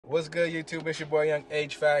What's good, YouTube? It's your boy Young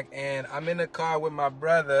Hvac, and I'm in the car with my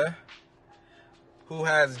brother who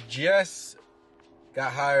has just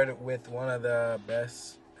got hired with one of the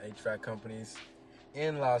best HVAC companies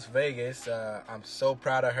in Las Vegas. I'm so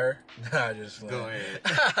proud of her. Nah, just playing. Go ahead.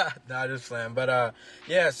 Nah, just playing. But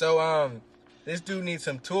yeah, so this dude needs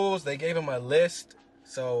some tools. They gave him a list.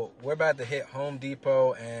 So we're about to hit Home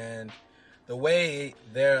Depot, and the way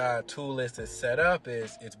their tool list is set up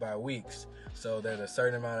is it's by weeks. So there's a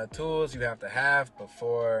certain amount of tools you have to have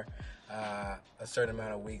before a certain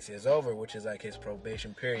amount of weeks is over, which is like his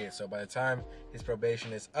probation period. So by the time his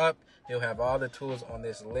probation is up, he'll have all the tools on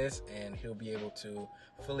this list and he'll be able to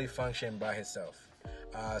fully function by himself.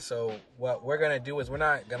 So what we're gonna do is we're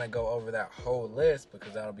not gonna go over that whole list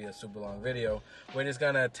because that'll be a super long video. We're just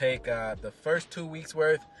gonna take the first 2 weeks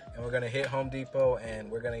worth, and we're gonna hit Home Depot,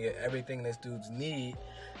 and we're gonna get everything this dude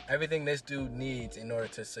needs in order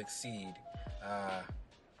to succeed.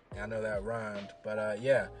 I know that rhymed, but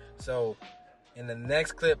yeah. So in the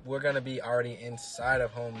next clip, we're gonna be already inside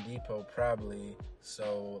of Home Depot probably.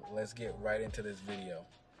 So let's get right into this video.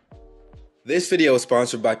 This video is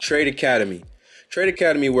sponsored by Trade Academy. Trade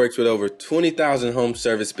Academy works with over 20,000 home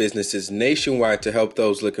service businesses nationwide to help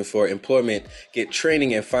those looking for employment get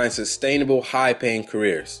training and find sustainable, high-paying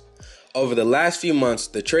careers. Over the last few months,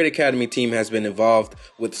 the Trade Academy team has been involved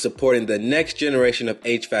with supporting the next generation of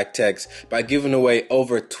HVAC techs by giving away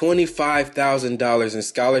over $25,000 in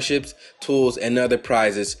scholarships, tools, and other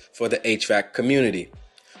prizes for the HVAC community.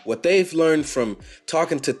 What they've learned from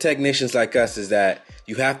talking to technicians like us is that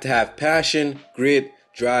you have to have passion, grit,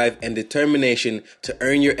 drive, and determination to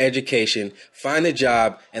earn your education, find a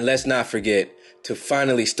job, and let's not forget to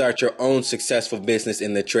finally start your own successful business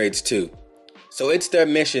in the trades too. So it's their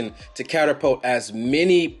mission to catapult as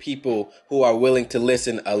many people who are willing to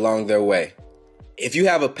listen along their way. If you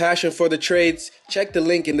have a passion for the trades, check the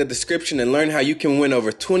link in the description and learn how you can win over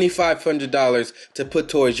 $2,500 to put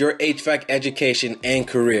towards your HVAC education and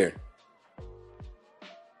career.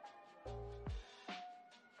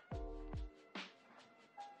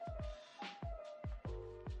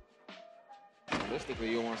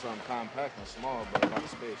 Realistically, you want something compact and small, but a lot of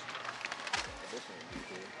space. This one would be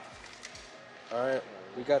cool. Alright,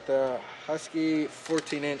 we got the Husky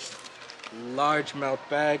 14-inch largemouth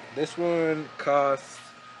bag. This one costs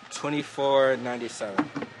 $24.97.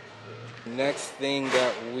 Next thing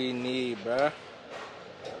that we need, bruh.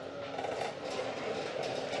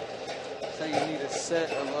 So you need a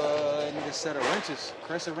set of wrenches,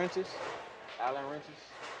 crescent wrenches, Allen wrenches.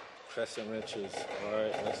 Crescent wrenches.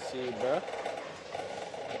 Alright, let's see, bruh.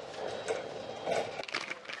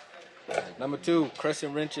 Number 2,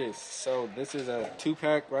 crescent wrenches. So this is a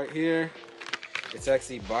 2-pack right here. It's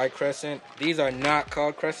actually by Crescent. These are not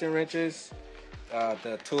called crescent wrenches.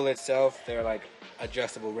 The tool itself, they're like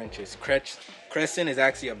adjustable wrenches. Crescent is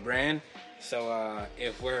actually a brand. So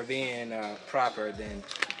if we're being proper, then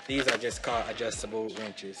these are just called adjustable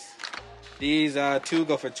wrenches. These 2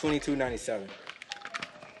 go for $22.97.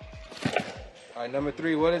 All right, number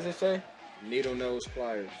 3, what does it say? Needle nose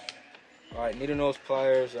pliers. All right, needle nose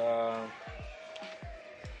pliers.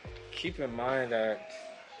 Keep in mind that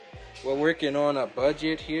we're working on a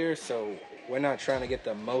budget here, so we're not trying to get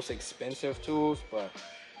the most expensive tools, but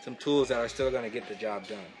some tools that are still going to get the job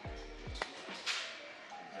done.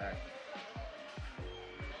 Exactly.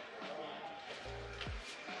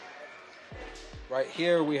 Right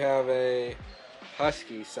here we have a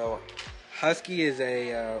Husky. So Husky is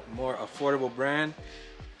a more affordable brand,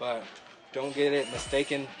 but don't get it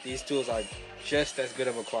mistaken. These tools are just as good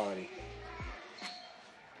of a quality.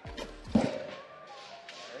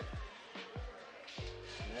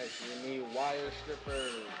 Next, you need wire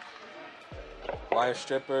strippers. Wire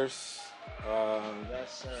strippers.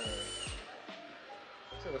 Yes, sir.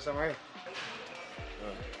 So what's something right?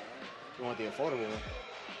 You want the affordable one?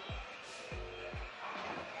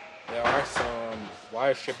 There are some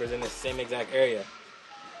wire strippers in the same exact area.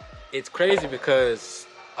 It's crazy because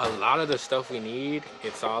a lot of the stuff we need,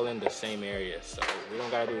 it's all in the same area, so we don't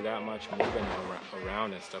gotta do that much moving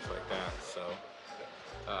around and stuff like that. So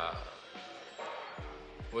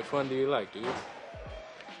which one do you like, dude?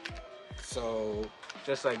 So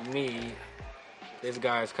just like me, this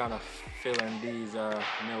guy's kind of feeling these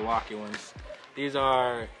Milwaukee ones. These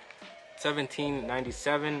are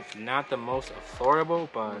 $17.97, not the most affordable,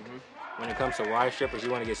 but when it comes to wire strippers, you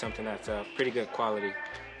want to get something that's pretty good quality.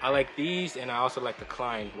 I like these, and I also like the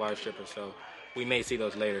Klein wire strippers, so we may see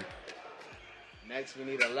those later. Next, we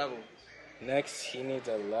need a level. Next, he needs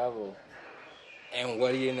a level. And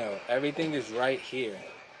what do you know? Everything is right here.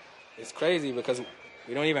 It's crazy because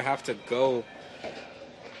we don't even have to go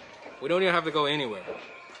anywhere.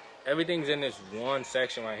 everything's in this one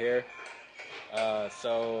section right here.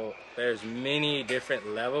 So there's many different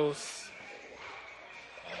levels.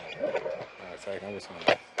 Sorry, I'm just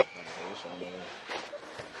gonna.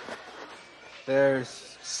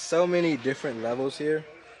 There's so many different levels here,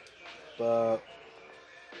 but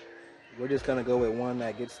we're just gonna go with one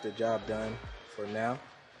that gets the job done for now.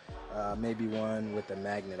 Maybe one with a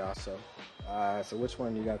magnet also. So which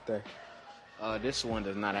one you got there? This one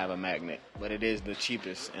does not have a magnet, but it is the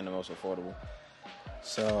cheapest and the most affordable.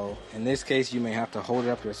 So in this case, you may have to hold it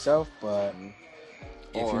up yourself, but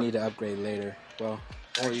if you need to upgrade later, well,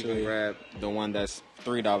 or you can grab the one that's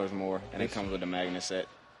 $3 more, and it comes with the magnet set,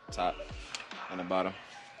 top and the bottom.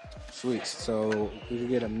 Sweet. So we can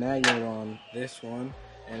get a magnet on this one,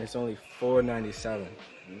 and it's only $4.97.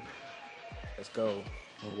 Let's go.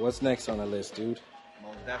 What's next on the list, dude?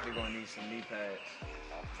 Most definitely gonna need some knee pads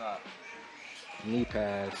off top. Knee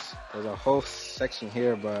pads. There's a whole section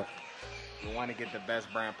here, but you want to get the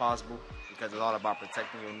best brand possible because it's all about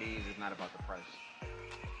protecting your knees. It's not about the price.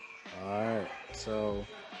 Alright, so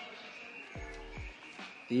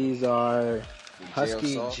these are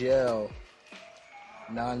Husky Gel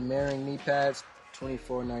non-marring knee pads,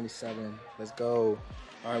 $24.97. Let's go.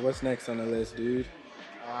 Alright, what's next on the list, dude?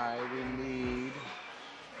 Alright, we need,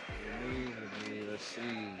 let's see.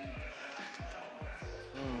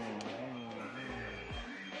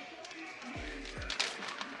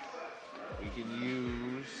 We can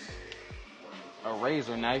use a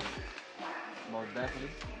razor knife, most definitely.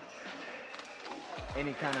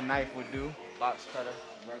 Any kind of knife would do. Box cutter,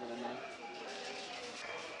 regular knife.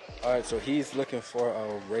 Alright, so he's looking for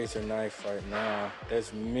a razor knife right now.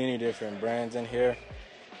 There's many different brands in here.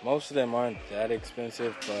 Most of them aren't that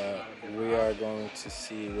expensive, but we are going to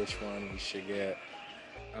see which one we should get.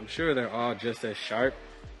 I'm sure they're all just as sharp,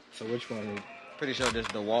 so which one? Pretty sure this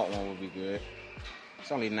DeWalt one would be good.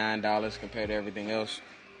 It's only $9 compared to everything else.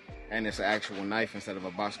 And it's an actual knife instead of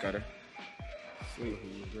a box cutter. Sweet.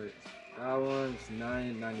 That one's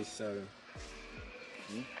 $9.97.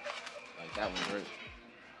 Like that one's great.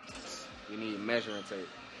 We need measuring tape.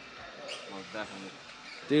 Most definitely.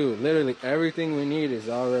 Dude, literally everything we need is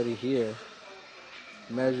already here.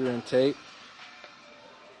 Measuring tape.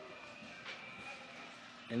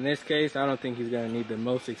 In this case, I don't think he's going to need the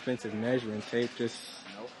most expensive measuring tape. Just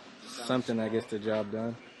something that gets the job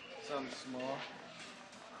done. Something small.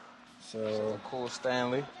 So cool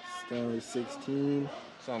Stanley. Stanley 16.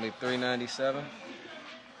 It's only $3.97.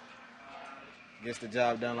 Gets the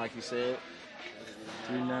job done like you said.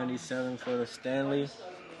 $3.97 for the Stanley.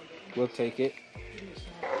 We'll take it. Is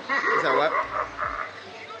that what?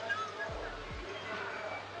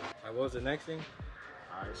 Alright, what was the next thing?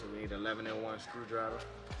 Alright, so we need 11-in-1 screwdriver.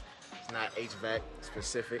 It's not HVAC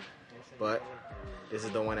specific, but this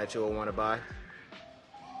is the one that you'll want to buy.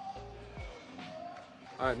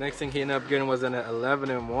 Alright, next thing he ended up getting was an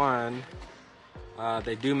 11-in-1.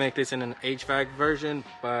 They do make this in an HVAC version,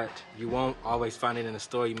 but you won't always find it in the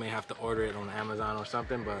store. You may have to order it on Amazon or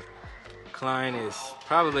something, but Klein is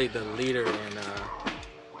probably the leader in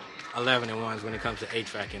 11-in-1s when it comes to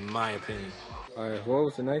HVAC, in my opinion. Alright, what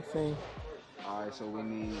was the next thing? Alright, so we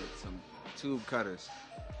need some tube cutters.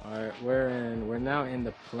 Alright, we're now in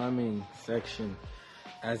the plumbing section.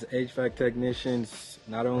 As HVAC technicians,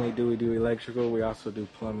 not only do we do electrical, we also do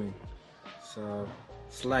plumbing. So,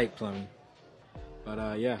 slight plumbing.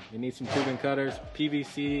 But yeah, you need some tubing cutters,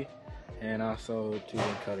 PVC, and also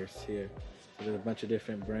tubing cutters here. So there's a bunch of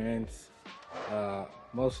different brands.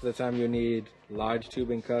 Most of the time you'll need large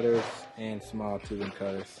tubing cutters and small tubing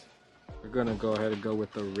cutters. We're gonna go ahead and go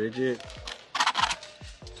with the rigid.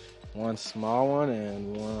 One small one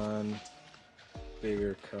and one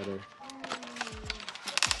bigger cutter.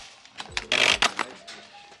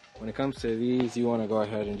 When it comes to these, you want to go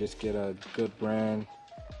ahead and just get a good brand,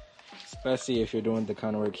 especially if you're doing the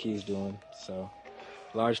kind of work he's doing. So,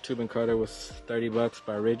 large tubing cutter was $30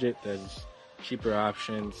 by Rigid. There's cheaper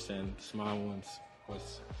options, and small ones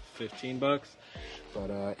was $15.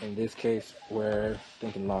 But in this case, we're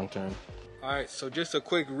thinking long term. All right, so just a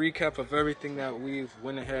quick recap of everything that we've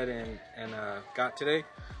went ahead and got today.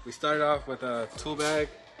 We started off with a tool bag.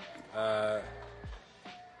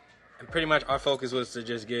 And pretty much our focus was to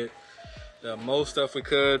just get the most stuff we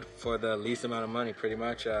could for the least amount of money, pretty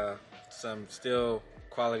much. Some still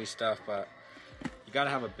quality stuff, but you gotta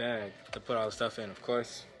have a bag to put all the stuff in, of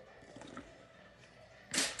course.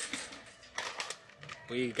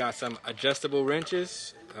 We got some adjustable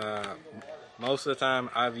wrenches. Most of the time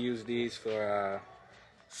I've used these for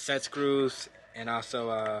set screws and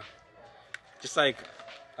also just like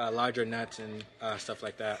larger nuts and stuff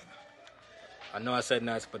like that. I know I said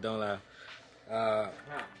nuts, but don't laugh.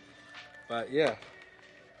 But yeah,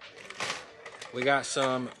 we got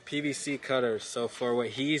some PVC cutters. So for what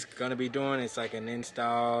he's gonna be doing, it's like an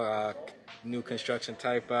install, new construction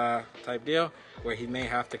type deal, where he may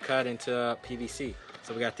have to cut into PVC.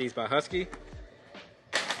 So we got these by Husky.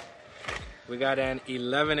 We got an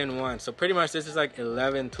 11-in-1. So pretty much this is like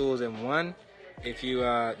 11 tools in one. If you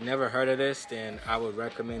never heard of this, then I would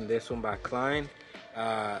recommend this one by Klein.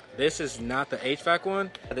 This is not the HVAC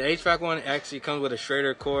one. The HVAC one actually comes with a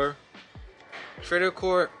Schrader core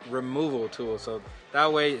removal tool. So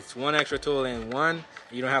that way it's one extra tool in one.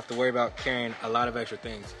 You don't have to worry about carrying a lot of extra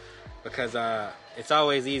things, because it's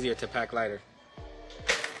always easier to pack lighter.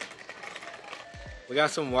 We got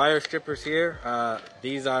some wire strippers here.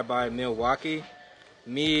 These are by Milwaukee.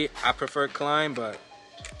 I prefer Klein, but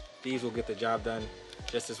these will get the job done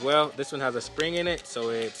just as well. This one has a spring in it, so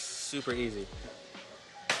it's super easy.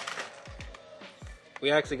 We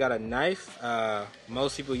actually got a knife.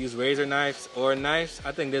 Most people use razor knives or knives.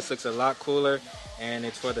 I think this looks a lot cooler, and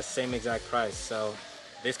it's for the same exact price. So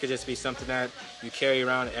this could just be something that you carry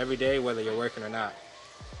around every day, whether you're working or not.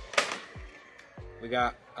 We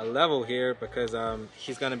got a level here because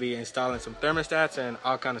he's gonna be installing some thermostats and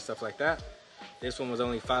all kind of stuff like that. This one was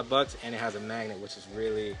only $5 and it has a magnet, which is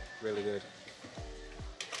really, really good.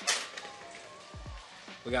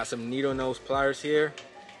 We got some needle nose pliers here.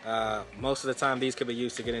 Most of the time these could be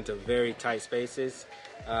used to get into very tight spaces.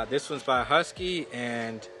 This one's by Husky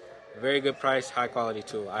and very good price, high quality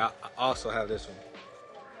tool. I also have this one.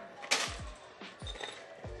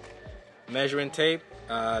 Measuring tape.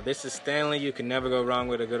 This is Stanley. You can never go wrong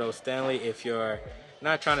with a good old Stanley if you're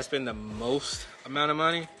not trying to spend the most amount of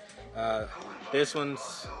money. This will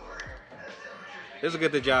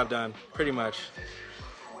get the job done, pretty much.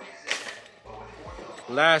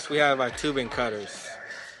 Last, we have our tubing cutters.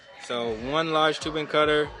 So one large tubing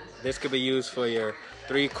cutter. This could be used for your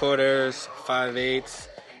 3/4, 5/8,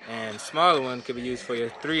 and smaller one could be used for your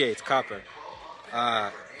 3/8 copper.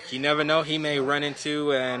 You never know, he may run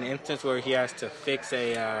into an instance where he has to fix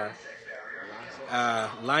a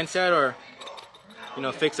line set, or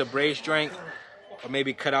fix a brace joint, or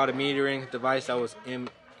maybe cut out a metering device that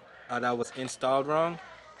was installed wrong.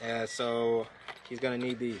 So he's gonna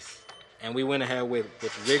need these. And we went ahead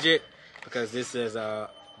with Rigid because this is a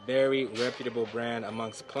very reputable brand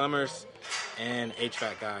amongst plumbers and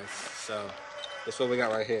HVAC guys. So this is what we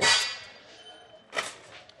got right here.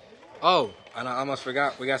 Oh, and I almost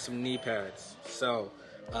forgot, we got some knee pads. So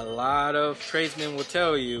a lot of tradesmen will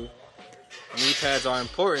tell you knee pads are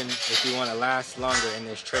important if you want to last longer in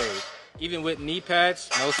this trade. Even with knee pads,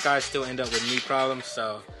 most guys still end up with knee problems,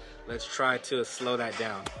 so let's try to slow that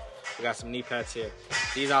down. We got some knee pads here.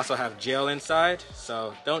 These also have gel inside,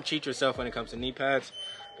 so don't cheat yourself when it comes to knee pads,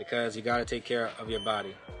 because you got to take care of your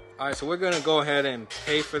body. All right, so we're gonna go ahead and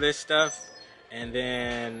pay for this stuff, and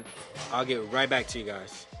then I'll get right back to you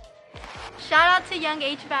guys. Shout out to Young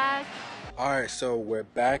HVAC. All right, so we're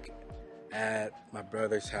back at my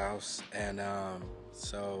brother's house, and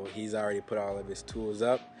so he's already put all of his tools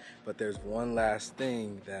up, but there's one last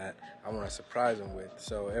thing that I want to surprise him with.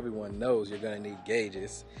 So everyone knows you're gonna need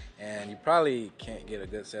gauges, and you probably can't get a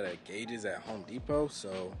good set of gauges at Home Depot,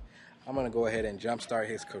 so I'm gonna go ahead and jumpstart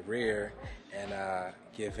his career and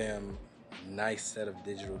give him a nice set of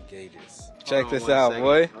digital gauges. Check this out,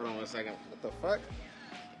 boy. Hold on one second. What the fuck?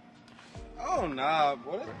 Oh nah,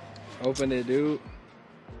 boy. Open it, dude.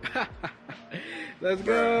 Let's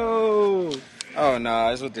go. Oh nah,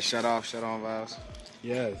 it's with the shut on valves.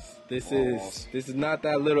 Yes, this is not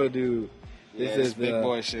that little dude. This is big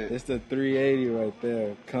boy shit. This the 380 right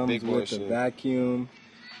there. Comes Big boy with the shit. vacuum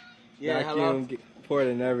Hello. port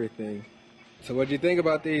and everything. So what'd you think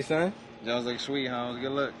about these, son? Jones look sweet, huh?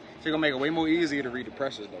 Good look. She gonna make it way more easier to read the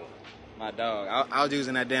pressures though. My dog. I was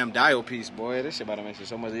using that damn dial piece, boy. This shit about to make it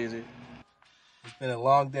so much easier. It's been a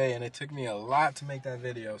long day, and it took me a lot to make that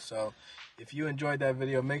video. So if you enjoyed that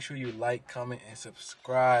video, make sure you like, comment, and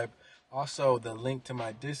subscribe. Also, the link to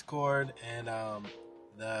my Discord and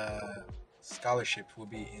the scholarships will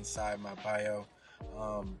be inside my bio.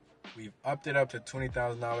 We've upped it up to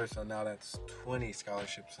 $20,000, so now that's 20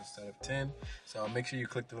 scholarships instead of 10. So make sure you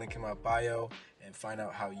click the link in my bio and find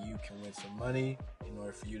out how you can win some money in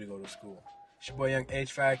order for you to go to school. It's your boy Young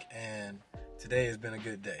HVAC, and today has been a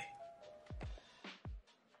good day.